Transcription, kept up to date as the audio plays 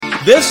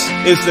This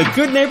is the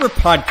Good Neighbor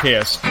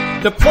Podcast,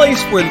 the place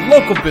where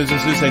local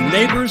businesses and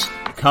neighbors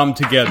come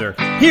together.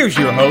 Here's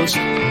your host,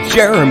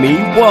 Jeremy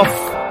Wolf.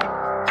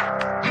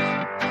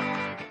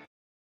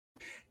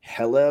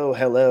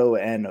 Hello,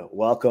 and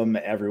welcome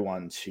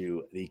everyone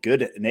to the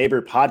Good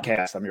Neighbor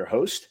Podcast. I'm your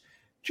host,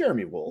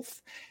 Jeremy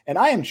Wolf, and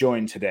I am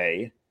joined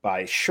today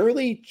by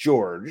Sherley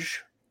Georges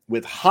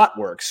with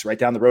Hotworx right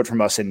down the road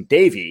from us in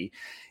Davie.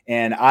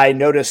 And I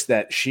noticed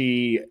that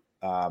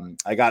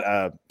I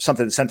got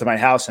something sent to my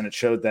house, and it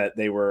showed that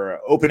they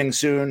were opening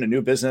soon, a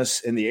new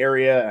business in the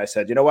area. I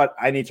said, you know what?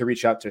 I need to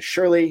reach out to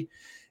Sherley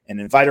and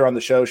invite her on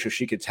the show so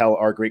she could tell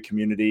our great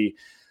community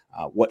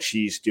what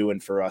she's doing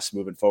for us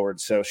moving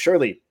forward. So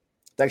Sherley,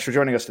 thanks for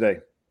joining us today.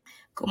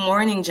 Good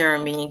morning,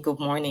 Jeremy. Good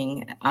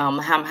morning. I'm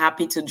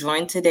happy to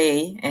join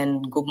today,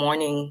 and good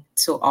morning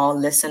to all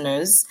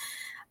listeners.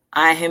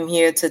 I am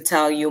here to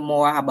tell you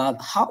more about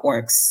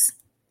Hotworx.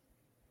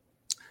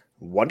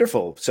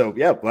 Wonderful. So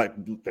yeah,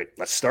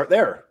 let's start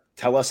there.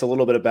 Tell us a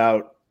little bit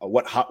about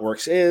what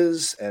Hotworx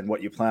is and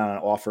what you plan on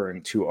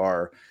offering to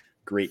our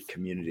great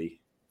community.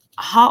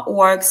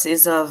 Hotworx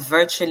is a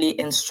virtually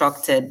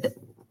instructed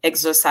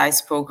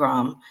exercise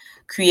program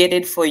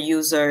created for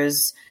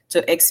users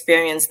to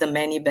experience the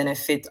many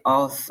benefits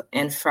of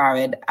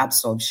infrared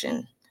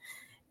absorption.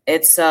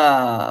 It's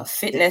a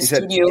fitness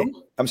studio.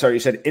 I'm sorry, you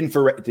said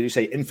infrared. Did you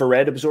say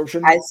infrared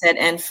absorption? I said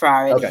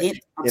infrared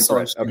heat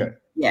absorption. Okay.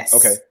 Yes.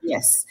 Okay.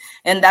 Yes.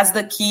 And that's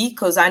the key,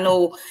 because I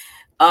know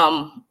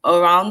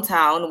around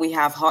town we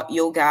have hot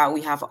yoga,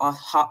 we have a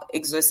hot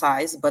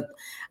exercise, but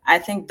I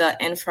think the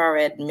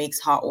infrared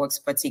makes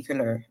Hotworx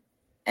particular.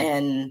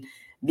 And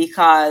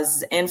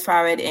because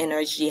infrared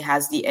energy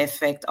has the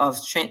effect of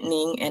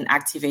strengthening and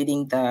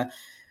activating the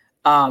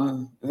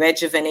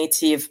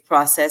rejuvenative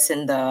process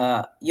in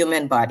the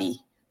human body.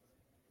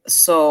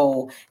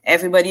 So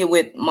everybody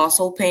with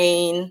muscle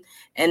pain,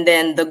 and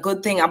then the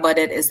good thing about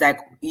it is that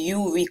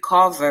you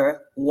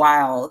recover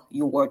while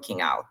you're working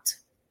out.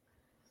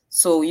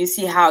 So you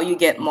see how you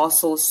get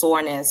muscle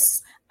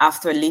soreness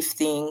after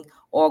lifting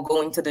or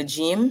going to the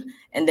gym,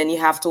 and then you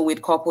have to wait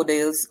a couple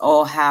days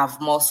or have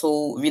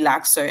muscle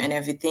relaxer and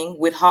everything.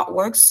 With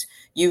Hotworx,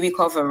 you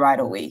recover right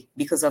away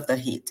because of the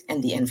heat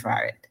and the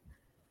infrared.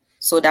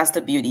 So that's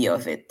the beauty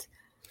of it.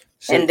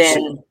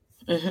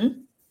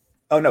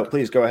 Oh, no,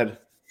 please go ahead.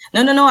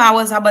 No. I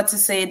was about to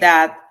say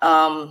that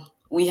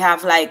we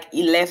have like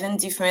 11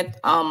 different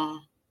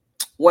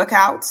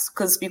workouts,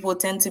 because people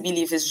tend to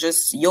believe it's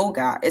just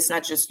yoga. It's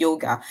not just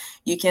yoga.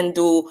 You can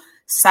do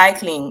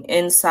cycling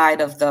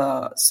inside of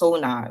the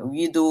sauna.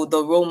 You do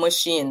the row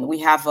machine. We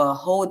have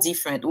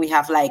we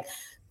have like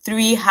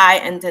 3 high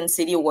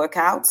intensity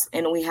workouts,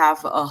 and we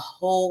have a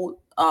whole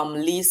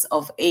list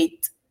of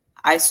 8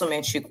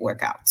 isometric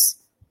workouts.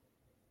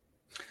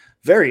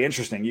 Very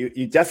interesting.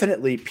 You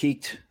definitely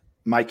piqued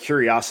my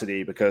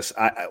curiosity, because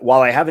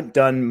while I haven't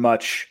done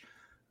much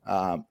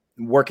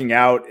working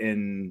out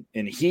in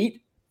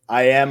heat,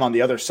 I am on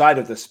the other side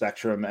of the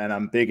spectrum, and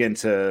I'm big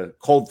into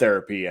cold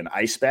therapy and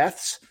ice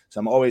baths.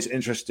 So I'm always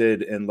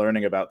interested in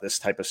learning about this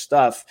type of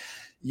stuff.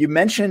 You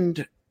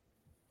mentioned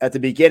at the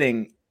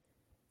beginning,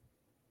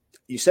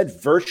 you said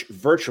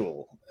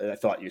virtual. I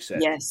thought you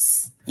said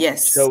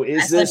yes. So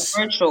is this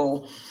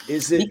virtual?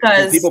 Is it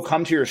because do people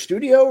come to your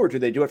studio, or do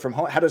they do it from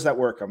home? How does that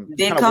work?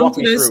 They come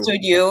to the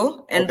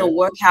studio, and the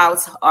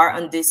workouts are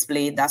on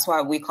display. That's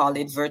why we call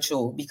it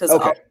virtual, because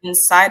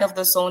inside of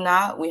the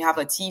sauna we have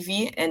a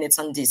TV and it's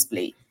on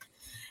display.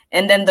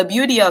 And then the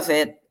beauty of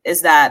it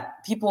is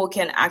that people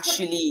can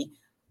actually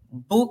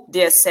book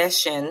their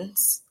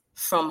sessions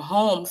from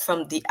home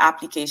from the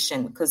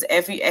application, because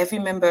every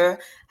member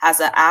has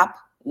an app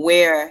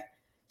where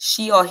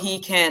she or he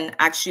can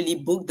actually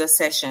book the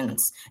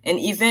sessions. And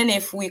even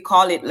if we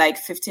call it like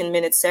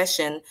 15-minute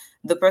session,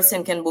 the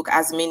person can book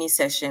as many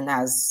sessions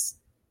as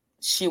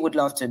she would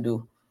love to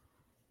do,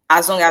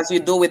 as long as you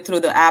do it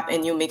through the app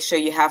and you make sure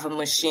you have a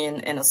machine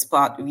and a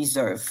spot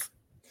reserved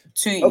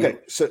to you. Okay,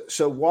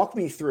 so walk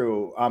me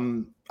through.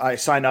 I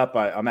sign up.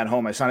 I'm at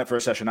home. I sign up for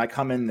a session. I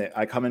come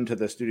into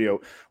the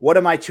studio. What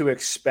am I to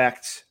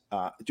expect?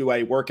 Do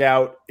I work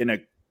out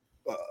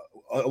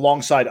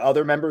alongside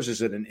other members?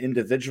 Is it an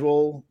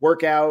individual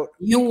workout?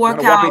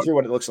 Walk me through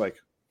what it looks like.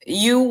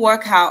 You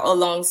work out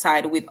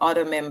alongside with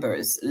other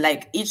members.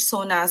 Like each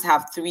saunas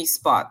have 3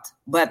 spots,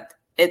 but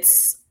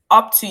it's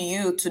up to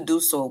you to do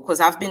so, because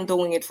I've been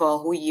doing it for a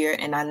whole year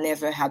and I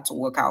never had to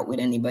work out with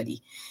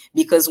anybody,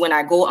 because when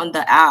I go on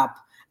the app,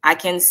 I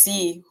can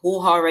see who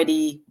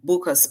already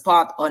booked a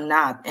spot or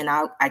not. And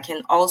I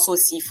can also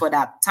see for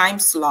that time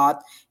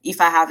slot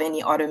if I have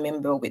any other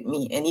member with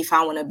me. And if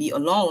I want to be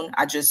alone,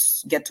 I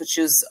just get to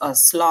choose a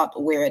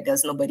slot where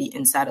there's nobody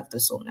inside of the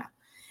sauna.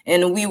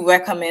 And we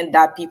recommend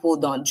that people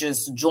don't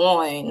just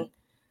join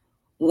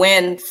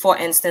when, for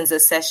instance, a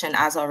session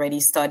has already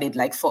started,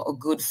 like for a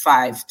good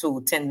 5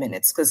 to 10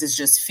 minutes, because it's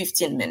just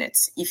 15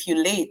 minutes. If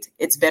you're late,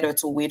 it's better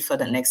to wait for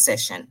the next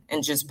session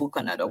and just book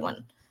another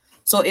one.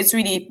 So it's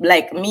really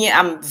like me,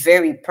 I'm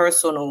very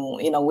personal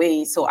in a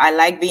way. So I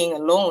like being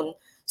alone.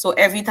 So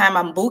every time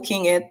I'm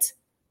booking it,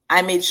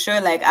 I made sure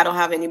like I don't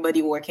have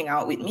anybody working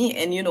out with me.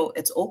 And,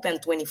 it's open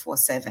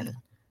 24/7.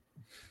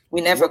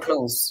 We never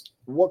close.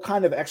 What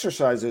kind of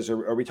exercises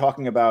are we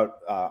talking about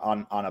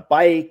on a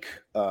bike?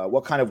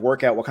 What kind of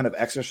workout, what kind of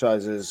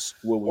exercises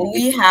will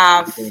we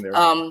have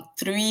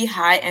 3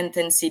 high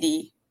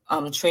intensity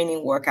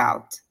training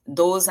workout.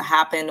 Those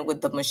happen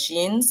with the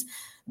machines,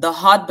 the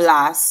hot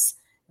blast,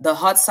 the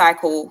hot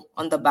cycle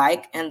on the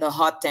bike, and the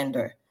hot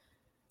tender.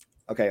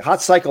 Okay,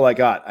 hot cycle I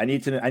got. I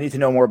need to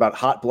know more about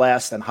hot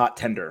blast and hot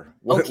tender.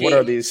 What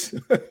are these?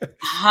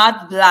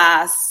 Hot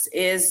blast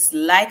is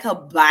like a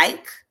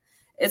bike.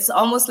 It's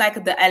almost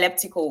like the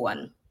elliptical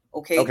one.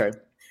 Okay.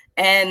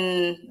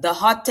 And the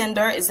hot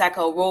tender is like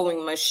a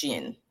rowing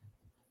machine.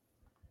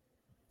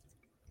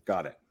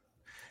 Got it.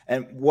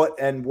 And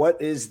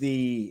what is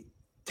the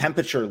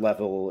temperature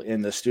level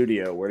in the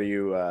studio? Where do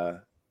you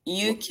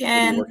you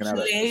can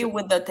play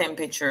with the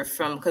temperature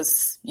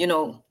because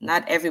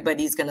not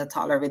everybody's going to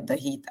tolerate the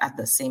heat at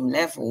the same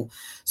level.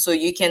 So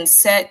you can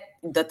set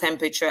the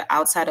temperature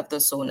outside of the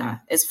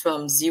sauna. It's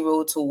from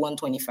 0 to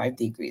 125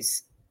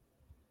 degrees.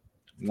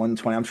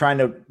 120. I'm trying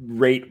to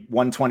rate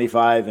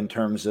 125 in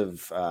terms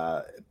of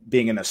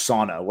being in a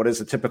sauna. What is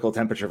the typical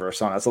temperature for a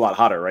sauna? It's a lot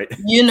hotter, right?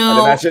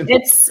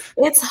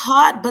 It's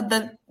hot, but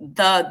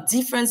the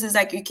difference is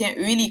like you can't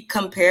really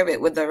compare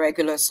it with the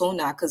regular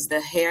sauna because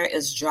the hair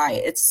is dry.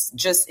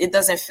 It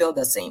doesn't feel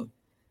the same.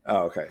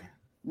 Oh, okay.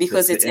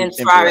 Because it's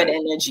infrared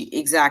energy.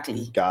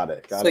 Exactly. Got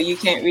it. So you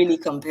can't really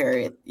compare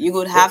it. You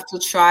would have to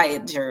try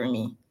it,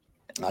 Jeremy.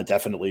 I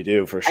definitely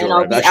do, for sure. And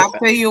I'll be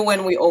after you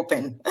when we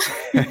open.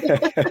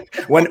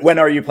 When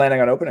are you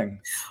planning on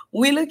opening?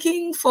 We're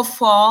looking for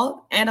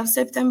fall, end of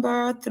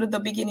September through the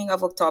beginning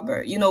of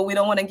October. We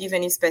don't want to give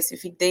any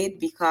specific date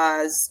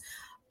because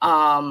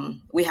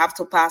we have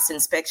to pass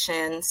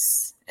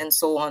inspections and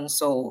so on.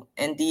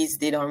 And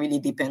they don't really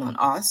depend on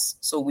us.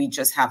 So we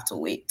just have to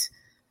wait.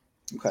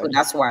 Okay. So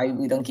that's why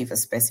we don't give a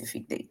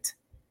specific date.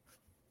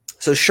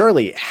 So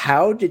Sherley,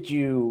 how did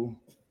you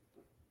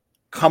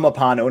come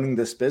upon owning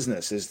this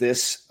business? Is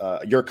this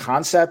your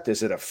concept?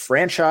 Is it a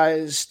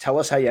franchise? Tell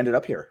us how you ended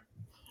up here.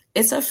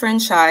 It's a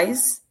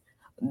franchise.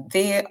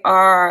 There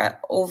are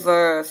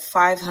over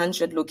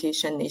 500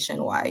 locations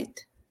nationwide.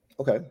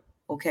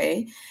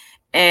 Okay.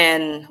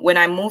 And when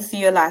I moved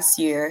here last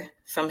year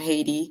from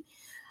Haiti,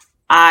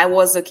 I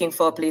was looking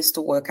for a place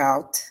to work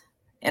out.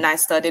 And I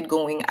started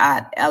going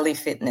at LA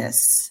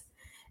Fitness.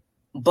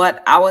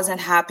 But I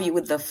wasn't happy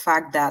with the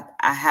fact that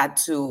I had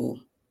to,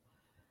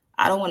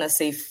 I don't want to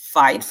say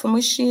fight for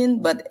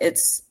machine, but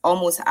it's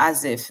almost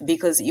as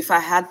because if I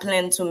had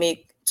planned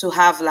to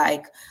have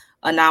like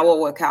an hour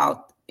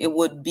workout, it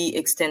would be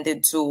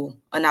extended to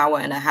an hour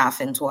and a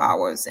half and 2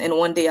 hours. And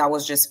one day I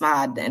was just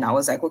mad and I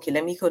was like, okay,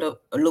 let me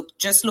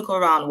look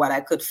around what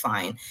I could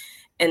find.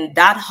 And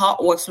that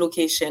Hotworx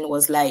location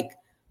was like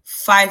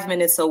 5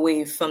 minutes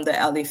away from the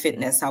LA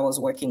Fitness I was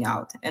working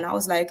out. And I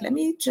was like, let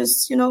me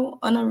just,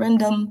 on a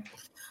random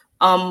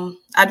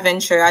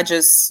adventure, I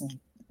just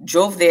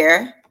drove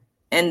there.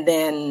 And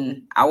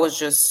then I was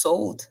just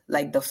sold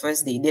like the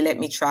first day. They let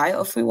me try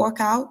a free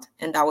workout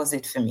and that was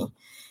it for me.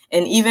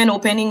 And even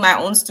opening my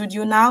own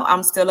studio now,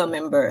 I'm still a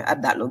member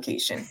at that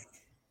location.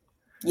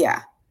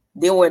 Yeah,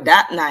 they were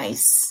that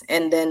nice.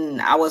 And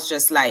then I was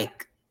just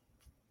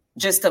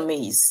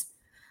amazed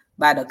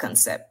by the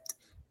concept.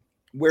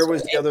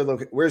 Where's the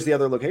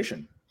other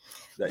location?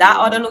 That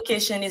other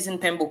location is in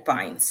Pembroke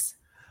Pines.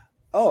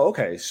 Oh,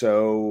 okay.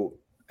 So,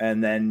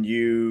 and then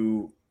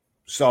you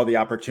saw the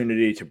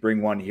opportunity to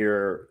bring one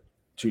here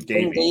to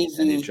Davie.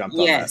 And you jumped on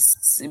that.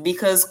 Yes,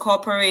 because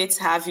corporates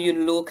have you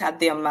look at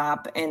their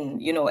map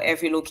and,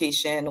 every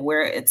location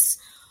where it's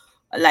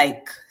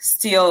like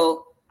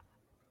still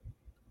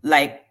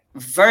like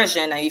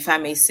version, if I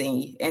may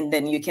say, and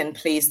then you can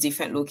place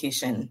different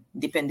location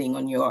depending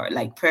on your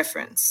like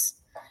preference.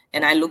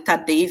 And I looked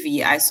at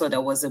Davie, I saw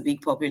there was a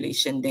big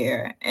population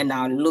there. And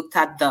I looked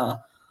at the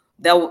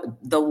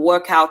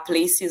workout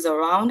places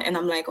around and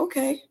I'm like,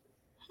 okay,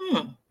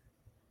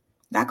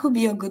 that could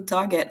be a good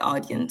target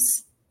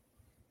audience.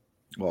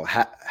 Well,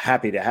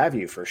 happy to have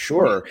you for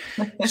sure.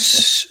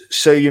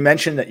 So you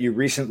mentioned that you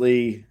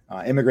recently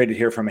immigrated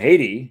here from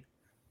Haiti.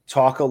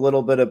 Talk a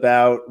little bit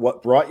about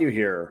what brought you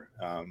here,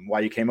 why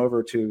you came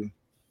over to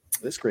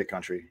this great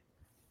country.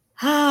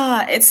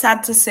 It's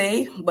sad to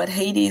say, but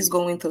Haiti is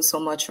going through so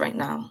much right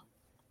now.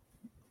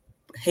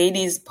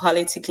 Haiti is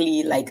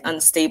politically like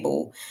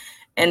unstable.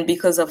 And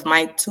because of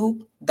my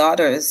 2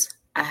 daughters,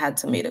 I had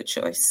to make a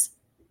choice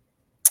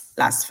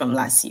from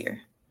last year.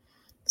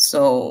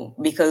 So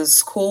because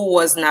school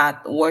was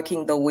not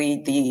working the way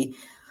they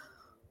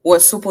were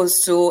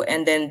supposed to,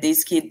 and then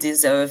these kids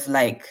deserve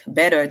like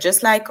better,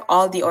 just like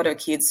all the other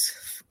kids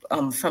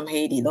from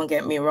Haiti, don't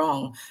get me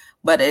wrong.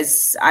 But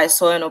I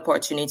saw an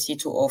opportunity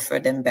to offer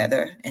them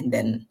better. And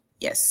then,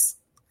 yes,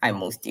 I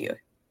moved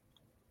here.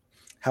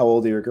 How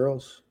old are your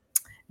girls?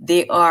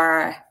 They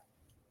are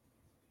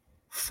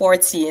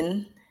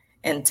 14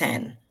 and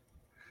 10.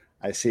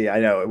 I see. I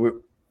know.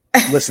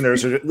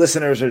 Listeners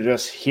are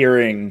just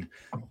hearing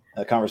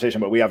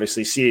conversation, but we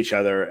obviously see each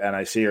other, and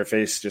I see your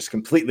face just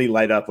completely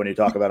light up when you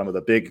talk about him with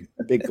a big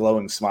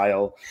glowing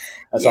smile.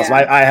 That's awesome.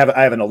 I have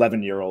an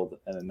 11-year-old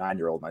and a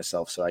 9-year-old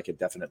myself, so I could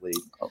definitely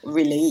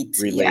relate.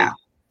 Yeah.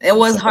 It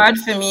was hard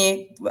for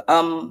me,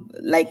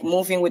 like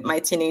moving with my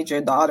teenager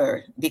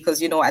daughter,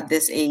 because, at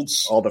this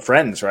age, all the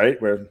friends,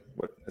 right? Where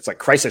it's like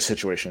crisis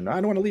situation. I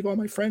don't want to leave all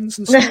my friends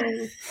in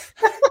school.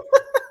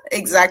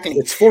 Exactly.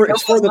 It's for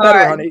the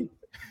better, honey.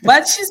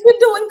 But she's been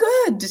doing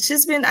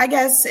good. I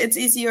guess it's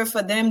easier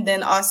for them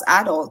than us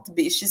adults.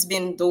 She's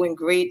been doing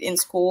great in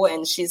school,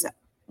 and she's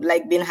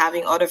like been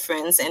having other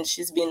friends, and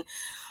she's been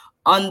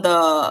on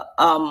the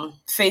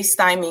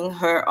FaceTiming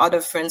her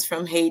other friends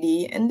from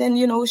Haiti. And then,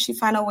 she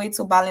found a way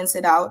to balance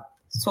it out.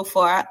 So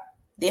far,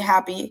 they're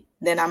happy.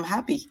 Then I'm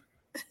happy.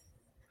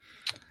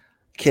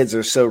 Kids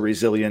are so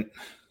resilient.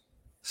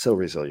 So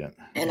resilient.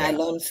 And I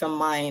learned from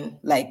mine,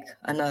 like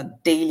on a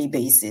daily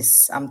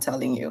basis, I'm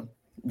telling you.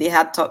 They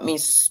had taught me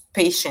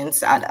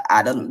patience at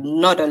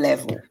another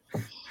level.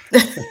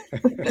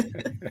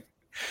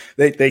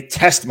 They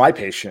test my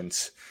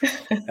patience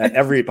at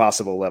every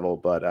possible level,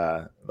 but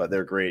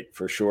they're great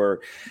for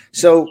sure.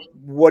 So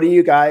what do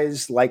you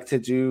guys like to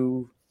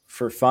do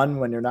for fun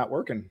when you're not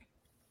working?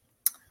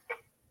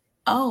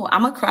 Oh,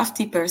 I'm a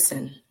crafty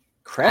person.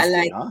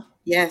 Crafty, huh?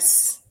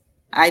 Yes,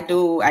 I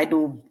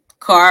do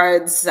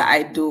cards.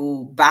 I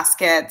do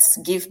baskets,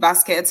 gift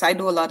baskets. I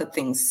do a lot of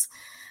things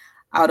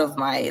out of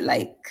my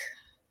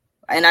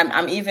and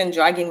I'm even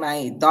dragging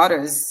my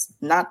daughters,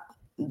 not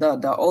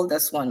the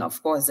oldest one,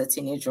 of course, the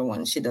teenager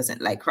one. She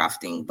doesn't like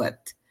crafting,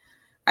 but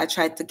I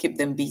try to keep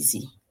them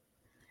busy.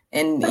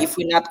 And if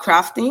we're not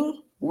crafting,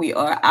 we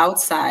are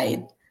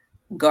outside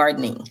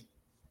gardening.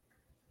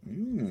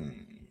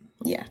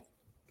 Yeah.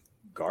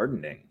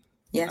 Gardening.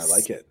 Yes. I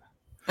like it.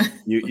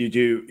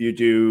 You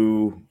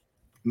do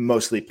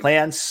mostly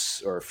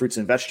plants or fruits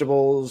and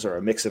vegetables or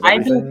a mix of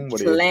everything? I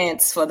do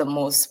plants for the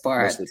most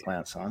part. Mostly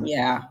plants, huh?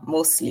 Yeah,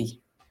 mostly.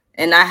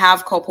 And I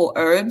have a couple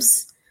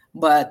herbs,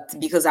 but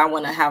because I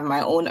want to have my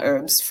own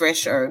herbs,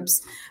 fresh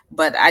herbs,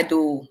 but I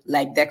do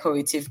like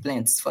decorative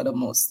plants for the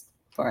most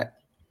part.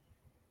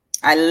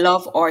 I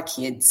love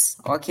orchids.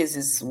 Orchids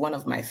is one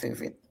of my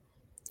favorite.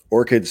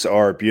 Orchids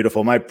are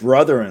beautiful. My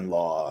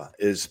brother-in-law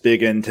is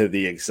big into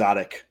the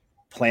exotic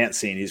plant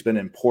scene. He's been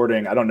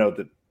importing, I don't know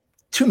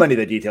too many of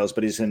the details,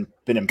 but he's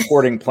been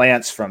importing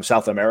plants from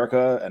South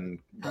America and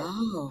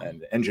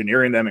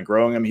engineering them and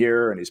growing them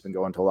here. And he's been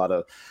going to a lot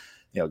of,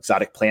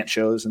 exotic plant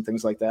shows and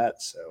things like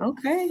that. So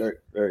very,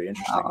 very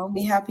interesting. I'll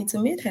be happy to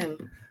meet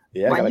him.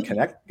 Yeah,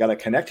 gotta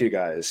connect you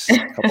guys.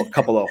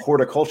 Couple of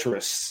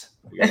horticulturists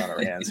we got on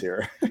our hands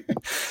here.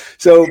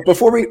 So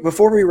before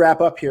we wrap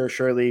up here,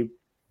 Sherley,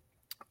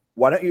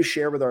 why don't you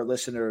share with our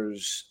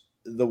listeners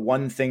the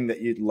one thing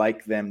that you'd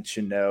like them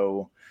to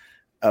know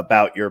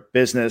about your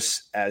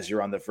business as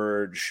you're on the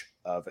verge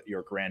of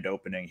your grand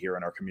opening here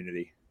in our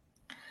community?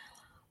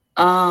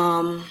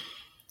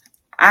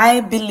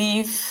 I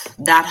believe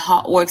that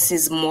Hotworx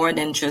is more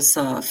than just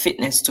a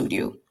fitness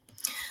studio.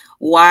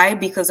 Why?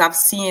 Because I've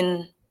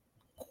seen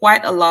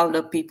quite a lot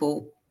of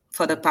people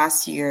for the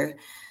past year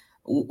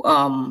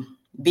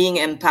being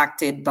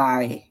impacted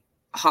by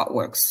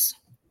Hotworx,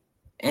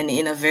 and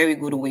in a very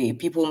good way.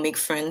 People make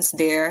friends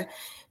there.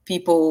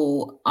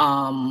 People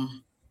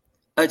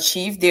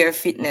achieve their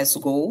fitness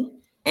goal,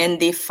 and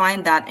they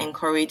find that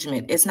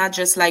encouragement. It's not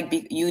just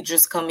like you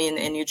just come in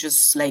and you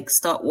just like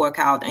start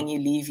workout and you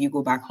leave, you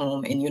go back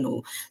home.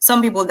 And,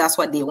 some people, that's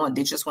what they want.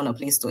 They just want a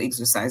place to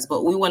exercise.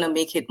 But we want to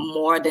make it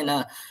more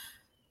than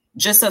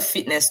just a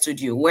fitness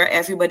studio where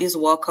everybody's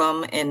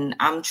welcome. And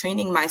I'm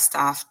training my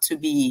staff to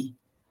be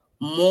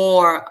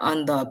more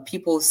on the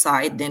people's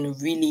side than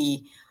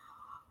really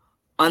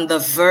on the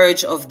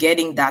verge of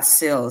getting that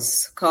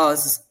sales,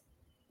 because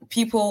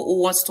people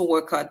who wants to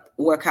work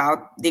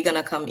out, they're going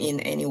to come in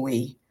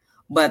anyway.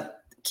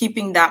 But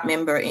keeping that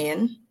member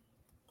in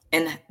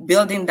and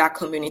building that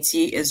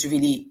community is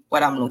really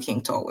what I'm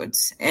looking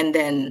towards. And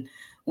then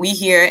we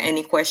hear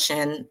any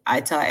question, I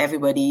tell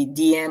everybody,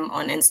 DM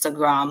on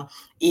Instagram,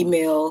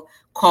 email,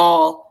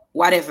 call,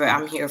 whatever,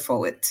 I'm here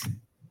for it.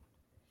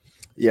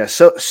 Yeah,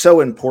 so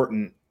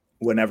important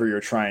whenever you're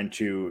trying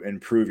to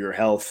improve your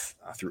health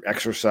through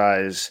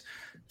exercise,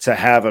 to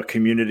have a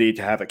community,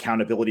 to have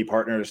accountability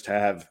partners, to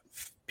have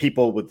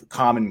people with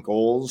common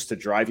goals to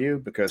drive you,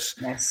 because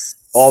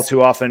all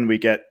too often we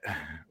get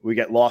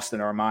lost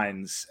in our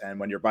minds. And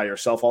when you're by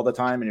yourself all the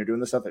time and you're doing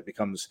this stuff, it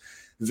becomes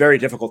very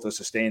difficult to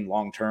sustain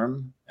long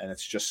term. And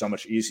it's just so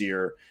much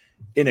easier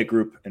in a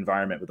group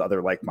environment with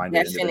other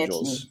like-minded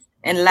individuals.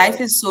 And life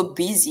is so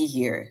busy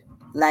here.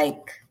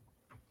 Like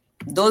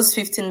those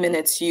 15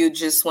 minutes, you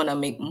just want to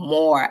make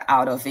more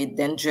out of it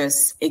than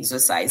just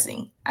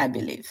exercising, I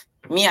believe.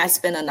 Me, I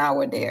spend an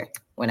hour there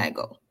when I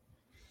go.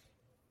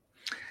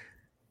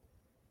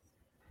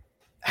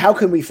 How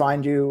can we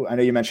find you? I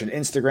know you mentioned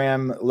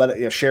Instagram.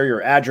 Share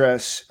your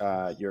address,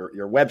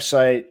 your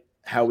website,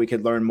 how we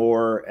could learn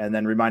more, and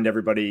then remind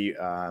everybody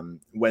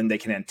when they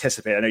can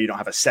anticipate. I know you don't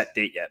have a set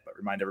date yet, but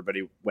remind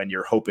everybody when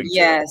you're hoping to be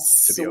open.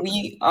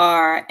 We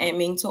are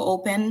aiming to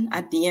open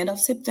at the end of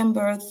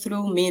September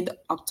through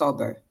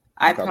mid-October.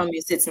 I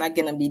promise it's not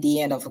going to be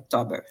the end of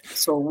October.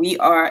 So we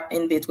are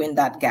in between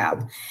that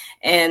gap.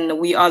 And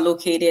we are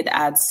located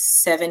at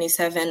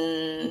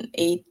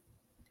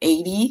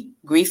 77880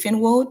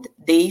 Griffin Road,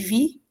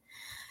 Davie.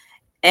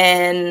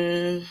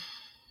 And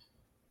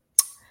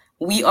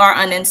we are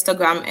on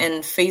Instagram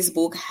and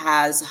Facebook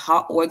has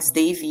Hotworx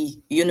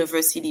Davie,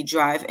 University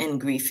Drive and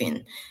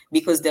Griffin,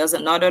 because there's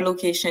another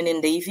location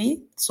in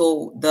Davie.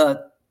 So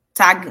the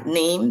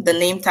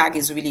name tag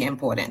is really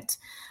important.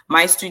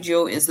 My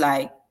studio is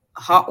like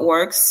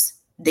Hotworx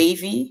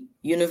Davie,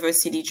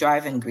 University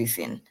Drive and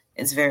Griffin.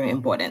 It's very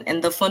important.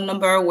 And the phone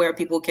number where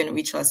people can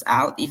reach us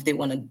out if they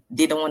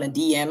don't want to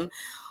DM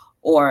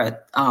or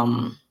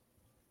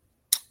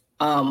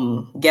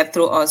get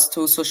through us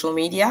to social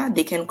media,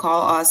 they can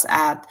call us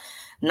at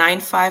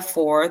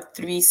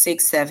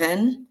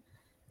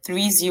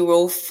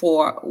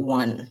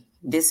 954-367-3041.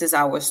 This is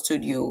our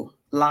studio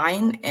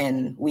line,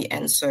 and we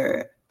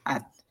answer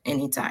at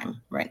any time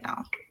right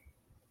now.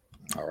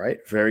 All right.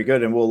 Very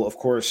good. And we'll, of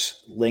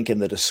course, link in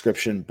the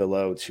description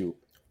below to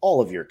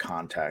all of your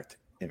contact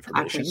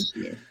information.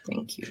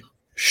 Thank you.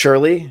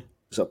 Sherley, it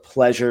was a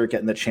pleasure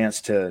getting the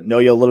chance to know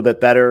you a little bit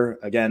better.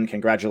 Again,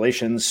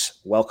 congratulations.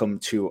 Welcome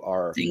to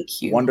our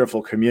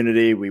wonderful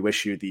community. We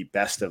wish you the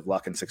best of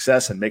luck and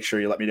success, and make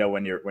sure you let me know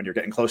when you're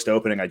getting close to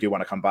opening. I do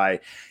want to come by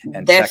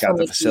and check out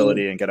the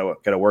facility and get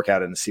a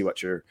workout and see what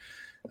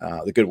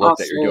the good work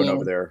that you're doing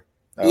over there.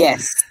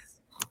 Yes.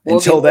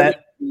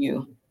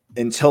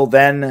 Until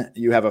then,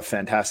 you have a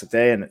fantastic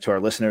day. And to our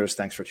listeners,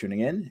 thanks for tuning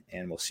in.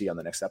 And we'll see you on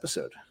the next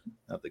episode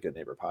of the Good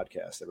Neighbor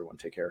Podcast. Everyone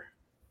take care.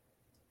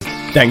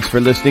 Thanks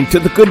for listening to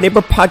the Good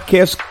Neighbor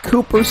Podcast,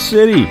 Cooper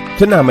City.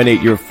 To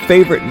nominate your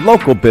favorite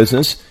local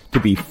business to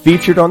be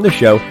featured on the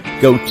show,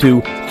 go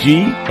to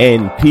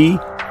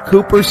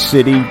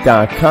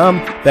gnpcoopercity.com.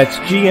 That's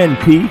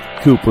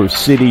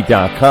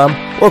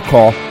gnpcoopercity.com, or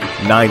call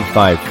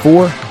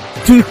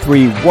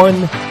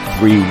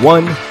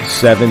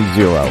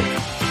 954-231-3170.